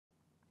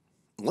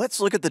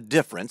Let's look at the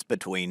difference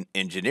between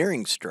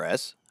engineering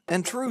stress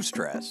and true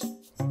stress.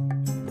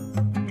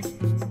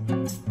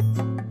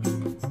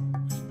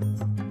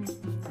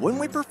 When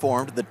we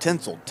performed the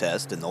Tensile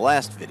Test in the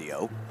last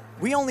video,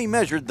 we only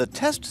measured the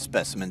test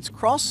specimen's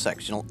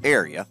cross-sectional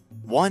area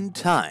one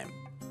time.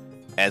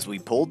 As we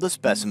pulled the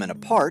specimen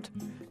apart,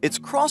 its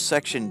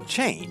cross-section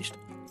changed,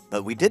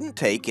 but we didn't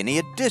take any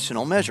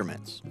additional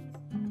measurements.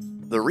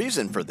 The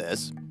reason for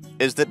this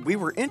is that we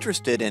were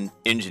interested in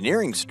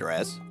engineering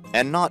stress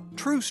and not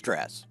true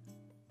stress.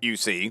 You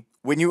see,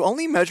 when you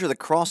only measure the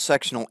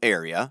cross-sectional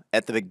area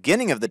at the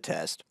beginning of the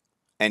test,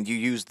 and you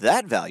use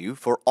that value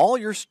for all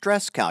your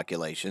stress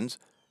calculations,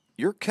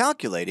 you're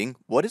calculating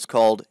what is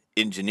called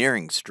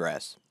engineering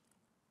stress.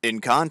 In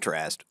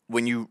contrast,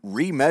 when you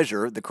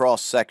remeasure the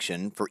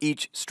cross-section for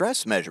each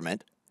stress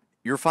measurement,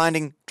 you're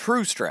finding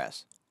true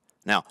stress.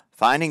 Now,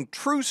 finding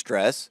true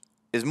stress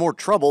is more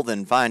trouble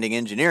than finding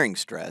engineering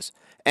stress,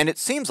 and it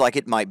seems like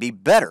it might be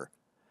better,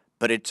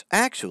 but it's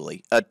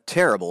actually a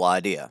terrible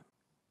idea.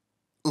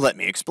 Let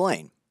me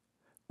explain.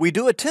 We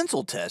do a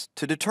tensile test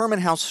to determine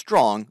how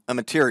strong a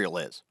material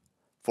is.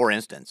 For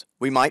instance,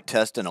 we might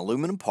test an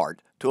aluminum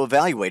part to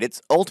evaluate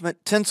its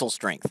ultimate tensile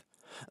strength.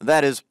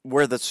 That is,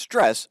 where the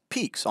stress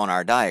peaks on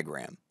our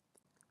diagram.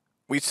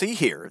 We see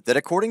here that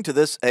according to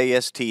this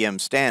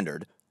ASTM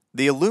standard,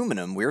 the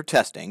aluminum we're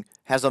testing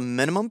has a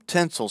minimum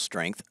tensile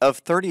strength of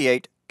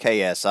 38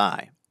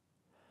 KSI.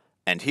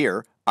 And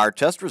here, our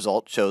test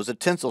result shows a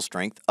tensile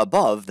strength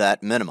above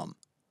that minimum.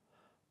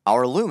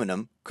 Our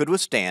aluminum could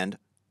withstand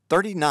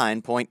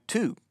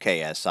 39.2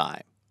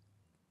 KSI.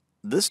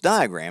 This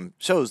diagram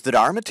shows that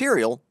our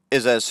material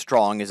is as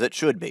strong as it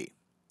should be.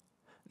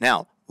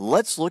 Now,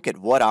 let's look at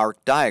what our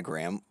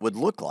diagram would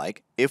look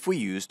like if we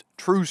used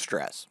true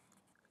stress.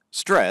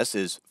 Stress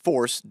is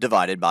force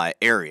divided by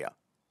area.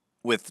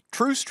 With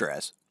true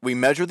stress, we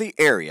measure the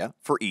area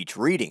for each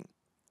reading.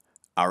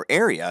 Our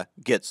area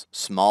gets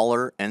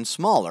smaller and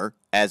smaller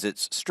as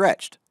it's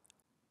stretched.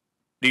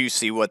 Do you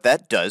see what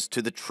that does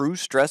to the true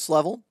stress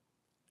level?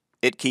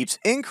 It keeps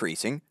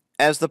increasing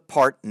as the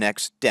part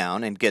next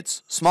down and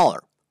gets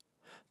smaller.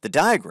 The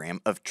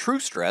diagram of true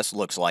stress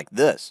looks like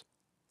this.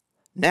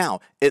 Now,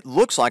 it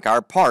looks like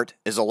our part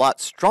is a lot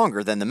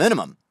stronger than the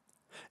minimum.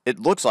 It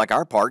looks like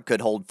our part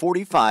could hold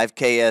 45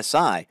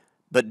 KSI,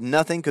 but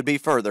nothing could be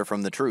further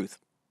from the truth.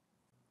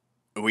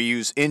 We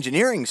use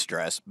engineering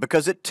stress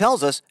because it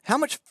tells us how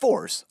much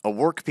force a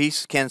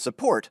workpiece can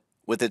support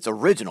with its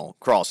original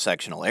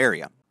cross-sectional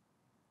area.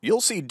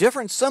 You'll see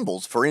different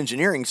symbols for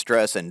engineering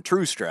stress and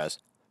true stress,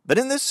 but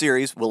in this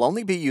series we'll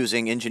only be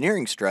using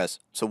engineering stress,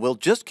 so we'll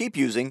just keep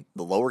using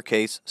the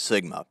lowercase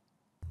sigma.